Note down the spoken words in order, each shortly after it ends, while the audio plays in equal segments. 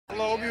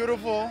Hello,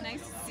 beautiful.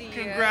 Nice to see you.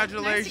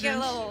 Congratulations. Nice to get a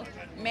little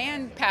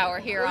manpower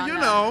here on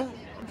I'm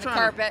the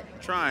carpet.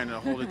 Trying to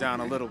hold it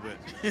down a little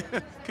bit.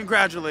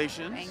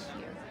 Congratulations. Thank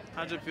you.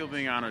 How'd it feel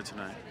being honored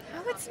tonight?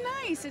 Oh, it's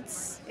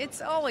nice.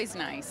 It's always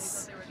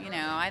nice. You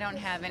know, I don't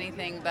have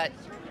anything but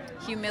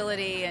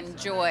humility and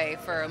joy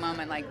for a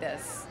moment like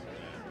this.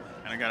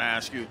 And I gotta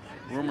ask you,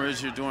 rumor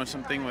is you're doing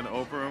something with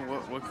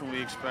Oprah. What can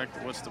we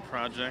expect? What's the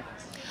project?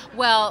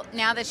 Well,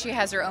 now that she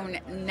has her own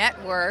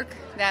network,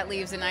 that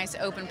leaves a nice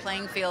open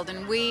playing field,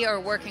 and we are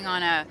working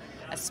on a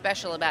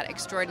special about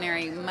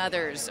extraordinary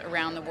mothers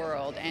around the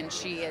world, and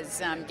she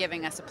is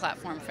giving us a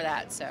platform for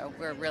that, so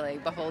we're really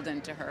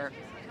beholden to her.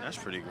 That's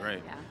pretty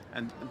great. Yeah.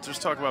 And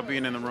just talk about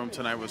being in the room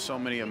tonight with so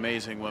many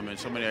amazing women,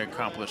 so many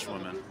accomplished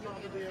women.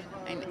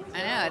 I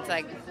know, it's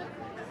like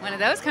one of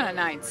those kind of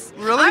nights.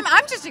 Really?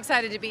 I'm just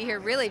excited to be here,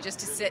 really, just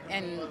to sit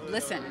and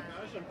listen.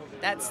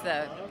 That's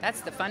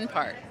the fun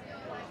part.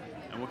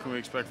 And what can we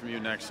expect from you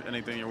next?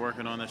 Anything you're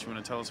working on that you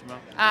want to tell us about?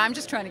 I'm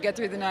just trying to get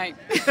through the night.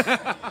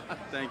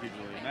 Thank you,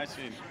 Julie. Nice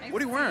seeing you. Nice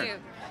What are you to wearing? see you.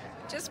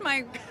 Just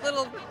my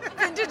little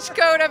vintage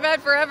coat I've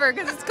had forever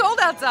because it's cold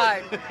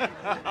outside.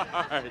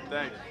 All right,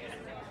 thanks.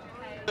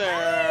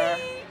 There.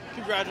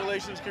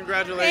 Congratulations.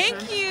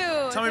 Thank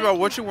you. Tell me about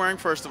what you're wearing,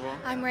 first of all.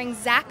 I'm wearing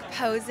Zac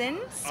Posen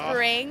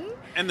Spring.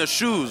 And the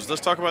shoes.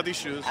 Let's talk about these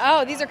shoes.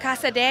 Oh, these are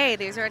Casa Dei.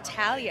 These are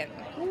Italian.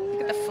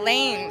 Look at the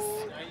flames.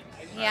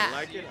 Yeah.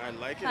 I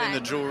like it. And the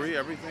jewelry,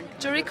 everything.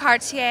 Jewelry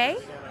Cartier.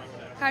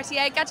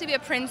 I got to be a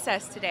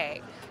princess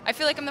today. I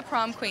feel like I'm the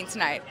prom queen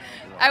tonight.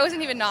 I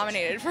wasn't even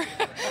nominated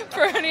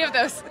for any of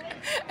those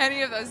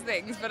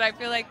things, but I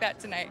feel like that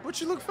tonight. But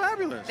you look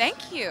fabulous.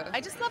 Thank you.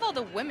 I just love all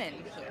the women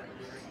here.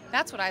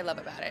 That's what I love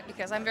about it,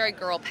 because I'm very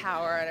girl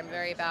power, and I'm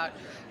very about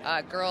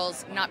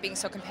girls not being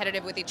so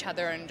competitive with each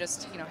other and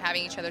just, you know,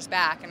 having each other's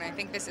back. And I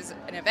think this is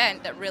an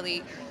event that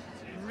really,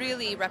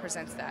 really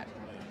represents that.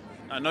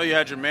 I know you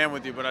had your man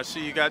with you, but I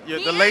see you got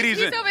the ladies.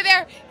 He's over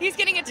there. He's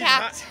getting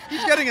attacked.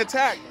 He's getting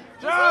attacked.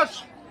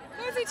 Josh!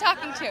 Who is he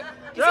talking to?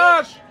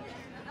 Josh!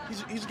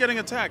 He's getting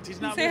attacked.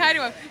 He's not. Say hi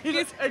to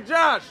him. Hey,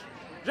 Josh!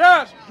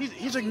 Josh!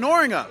 He's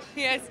ignoring us.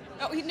 He is.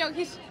 Oh,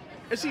 he's.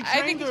 Is he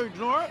trained to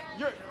ignore?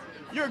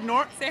 You're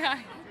ignoring. Say hi.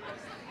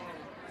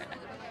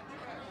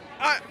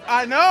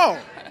 I know.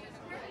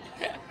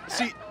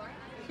 See.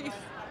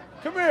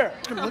 Come here.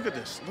 Look at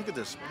this.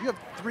 You have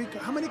 3.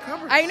 How many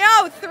covers? I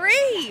know,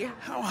 3.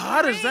 How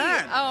hot is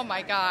that? Oh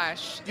my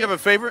gosh. Do you have a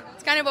favorite?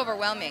 It's kind of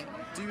overwhelming.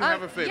 Do you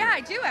have a favorite? Yeah,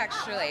 I do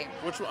actually.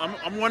 Which one?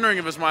 I'm wondering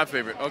if it's my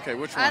favorite. Okay,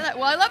 which one?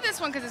 I love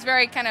this one because it's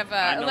very kind of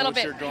a little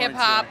bit hip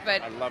hop,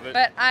 but I love it.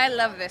 But I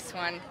love this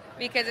one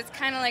because it's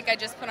kind of like I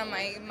just put on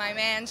my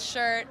man's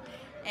shirt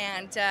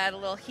and the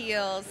little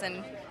heels,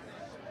 and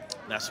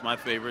that's my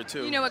favorite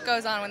too. you know what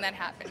goes on when that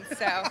happens.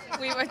 So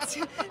we want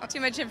too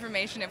much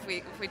information if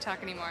we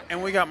talk anymore.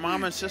 And we got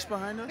Mom and Sis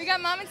behind us. We got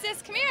Mom and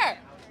Sis. Come here,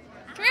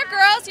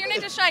 girls. Your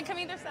name to shine. Come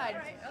either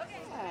side.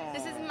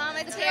 This is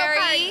Mama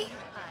Terry.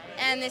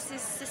 And this is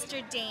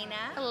Sister Dana.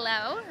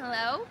 Hello.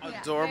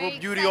 Adorable Very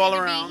beauty all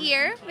around. To be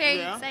here. Very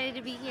excited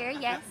to be here.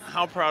 Yes.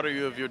 How proud are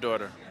you of your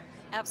daughter?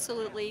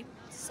 Absolutely,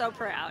 so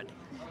proud.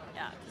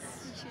 Yeah,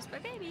 she's my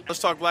baby. Let's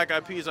talk Black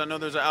Eyed Peas. I know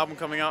there's an album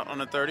coming out on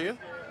the 30th.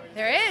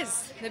 There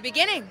is the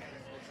beginning.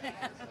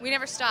 We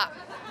never stop.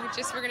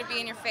 We're gonna be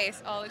in your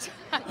face all the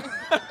time.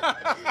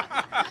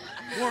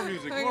 More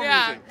music.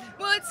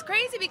 Well, it's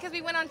crazy because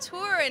we went on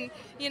tour and,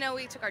 you know,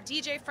 we took our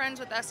DJ friends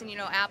with us, and, you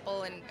know,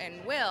 Apple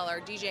and Will are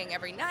DJing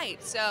every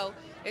night. So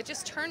it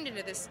just turned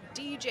into this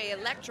DJ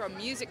electro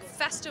music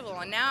festival.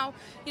 And now,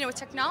 you know, with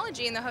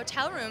technology in the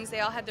hotel rooms, they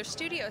all had their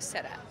studios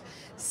set up.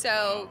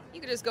 So you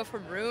could just go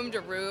from room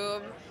to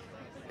room,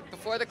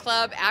 before the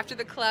club, after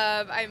the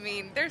club. I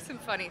mean, there's some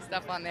funny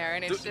stuff on there,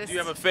 and it's just. Do you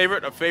have a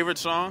favorite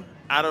song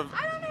out of?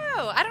 I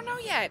don't know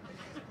yet.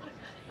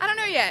 I'm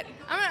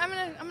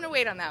gonna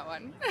wait on that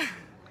one.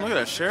 Look at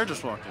that, Cher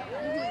just walked in.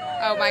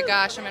 Oh my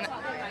gosh,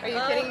 are you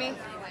kidding me?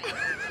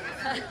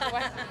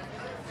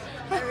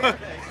 What?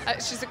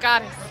 She's a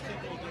goddess.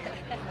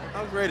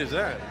 How great is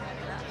that?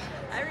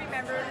 I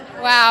remember.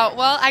 Wow.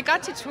 Well, I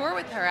got to tour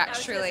with her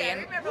actually, I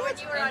remember when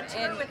you were on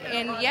tour with her.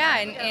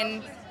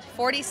 in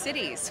 40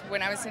 cities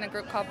when I was in a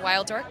group called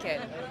Wild Orchid,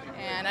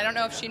 and I don't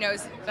know if she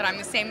knows that I'm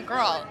the same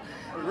girl.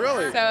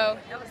 Really? So.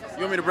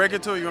 You want me to break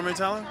it to her? You want me to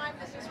tell her?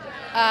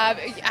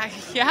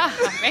 Yeah,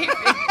 maybe.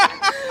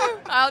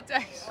 I'll tell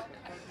you.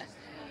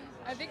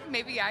 I think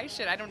maybe I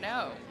should. I don't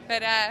know,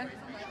 but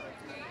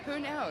who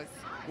knows?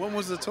 When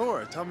was the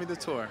tour? Tell me the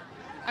tour.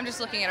 I'm just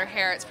looking at her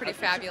hair. It's pretty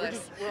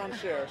fabulous. We're on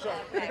Cher.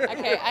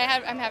 Okay,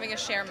 I'm having a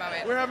Cher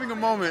moment. We're having a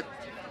moment.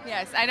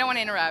 Yes, I don't want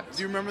to interrupt.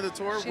 Do you remember the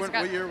tour?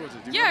 What year was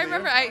it? I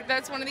remember.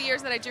 That's one of the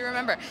years that I do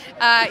remember.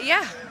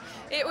 Yeah,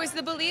 it was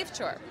the Believe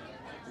tour.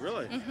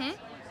 Really? Mm-hmm.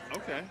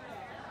 Okay.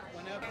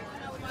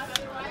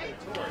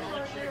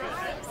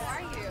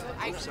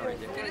 I'm sorry.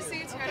 Good to see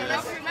you too. I don't know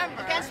if you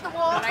remember. Against the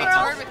Wall, When I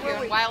toured with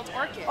you in Wild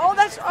Orchid. Oh,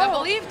 that's the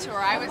Believe tour.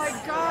 I was. Oh my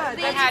God.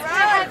 I had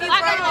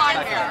black and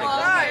blonde hair.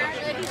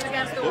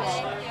 Against the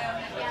Wall.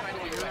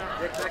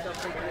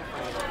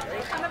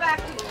 Coming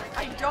back to you.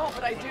 I don't,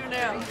 but I do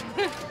now.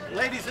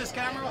 Ladies, this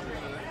camera.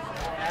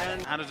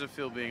 And how does it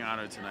feel being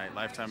honored tonight?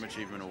 Lifetime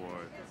Achievement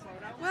Award.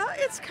 Well,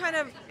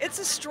 it's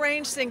a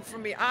strange thing for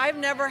me. I've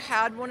never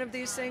had one of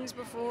these things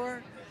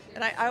before.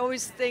 And I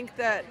always think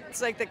that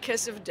it's like the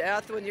kiss of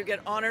death when you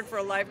get honored for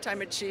a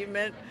lifetime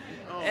achievement.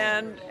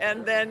 And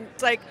then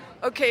it's like,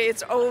 okay,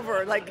 it's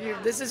over.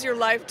 Like this is your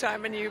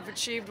lifetime and you've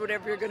achieved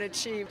whatever you're going to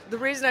achieve. The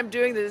reason I'm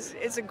doing this,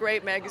 it's a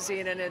great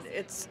magazine and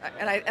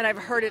I've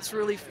heard it's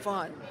really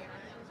fun.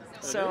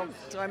 So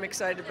I'm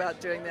excited about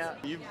doing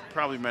that. You've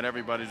probably met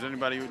everybody. Is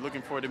anybody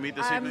looking forward to meet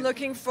this evening? I'm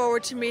looking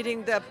forward to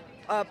meeting the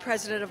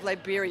president of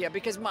Liberia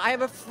because I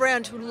have a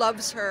friend who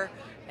loves her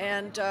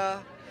and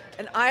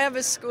I have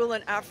a school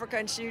in Africa,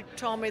 and she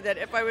told me that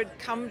if I would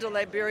come to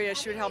Liberia,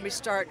 she would help me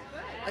start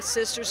a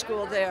sister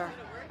school there.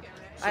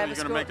 So you're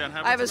going to make that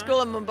happen? I have a tonight?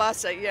 school in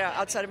Mombasa, yeah,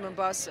 outside of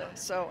Mombasa.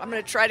 So I'm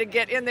going to try to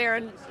get in there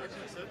and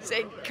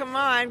say, come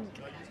on.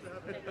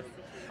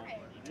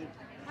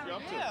 How are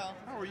you?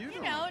 How are you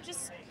doing? You know,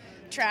 just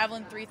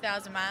traveling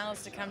 3,000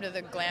 miles to come to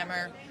the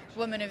Glamour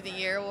Woman of the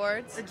Year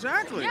Awards.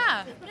 Exactly.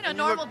 Yeah,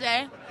 normal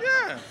day.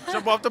 Yeah.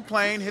 Jump off the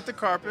plane, hit the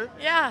carpet.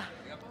 Yeah.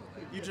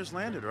 You just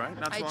landed, right?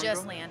 Not so I long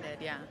just ago? landed,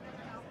 yeah.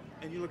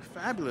 And you look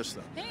fabulous,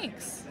 though.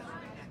 Thanks.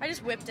 I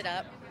just whipped it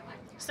up.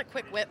 Just a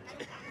quick whip.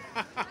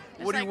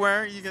 What are you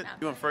wearing? You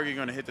and Fergie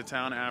going to hit the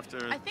town after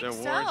I the think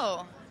awards?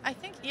 so. I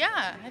think we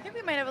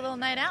might have a little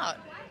night out.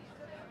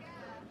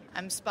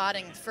 I'm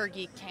spotting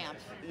Fergie camp.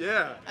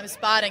 Yeah. I'm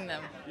spotting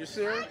them. You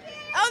see her?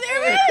 Oh,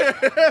 there it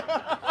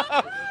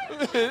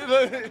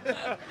is!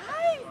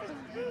 Hi.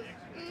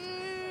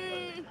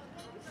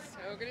 So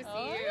good to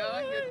see you.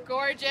 You're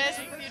gorgeous.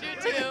 You do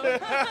too.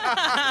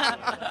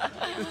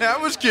 That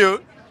was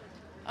cute.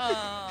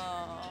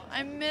 Oh,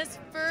 I miss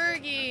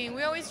Fergie.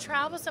 We always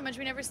travel so much.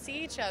 We never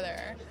see each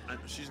other.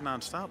 She's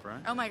nonstop,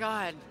 right? Oh my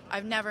God.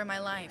 I've never in my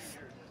life.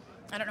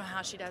 I don't know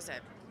how she does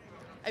it.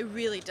 I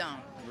really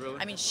don't. Really?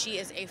 I mean, she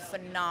is a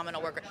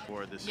phenomenal worker.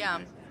 For this Yeah.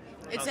 evening.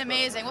 It's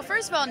amazing. Well,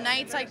 first of all,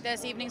 nights like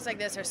this, evenings like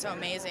this are so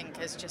amazing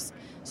because just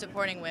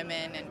supporting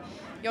women, and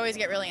you always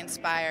get really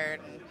inspired.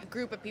 And the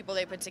group of people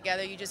they put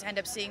together, you just end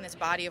up seeing this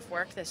body of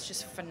work that's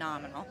just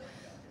phenomenal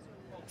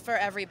for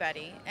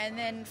everybody. And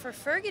then for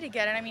Fergie to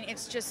get it, I mean,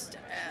 it's just,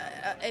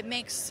 it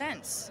makes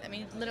sense. I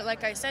mean,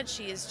 like I said,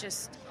 she is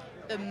just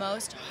the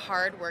most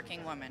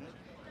hardworking woman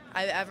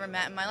I've ever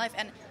met in my life.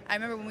 And I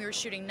remember when we were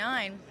shooting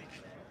 9,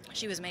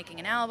 she was making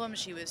an album,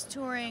 she was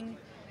touring,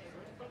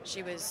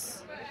 she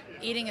was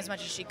eating as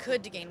much as she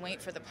could to gain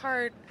weight for the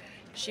part,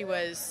 she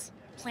was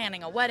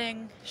planning a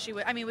wedding,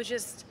 it was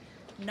just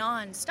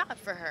non-stop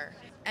for her.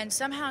 And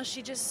somehow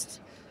she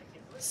just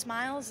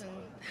smiles and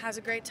has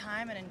a great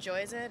time and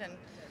enjoys it, and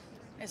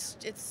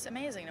it's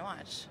amazing to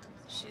watch.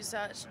 She's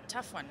a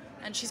tough one,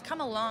 and she's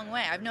come a long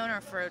way. I've known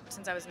her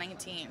since I was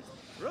 19.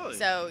 Really?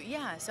 So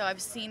yeah, so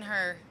I've seen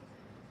her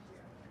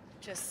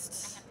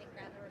just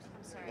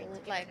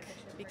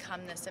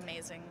become this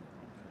amazing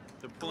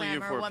They're pulling you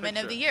Glamour for a Woman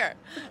of picture. the Year.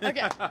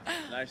 Okay.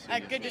 Nice to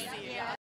meet you. Good to see you.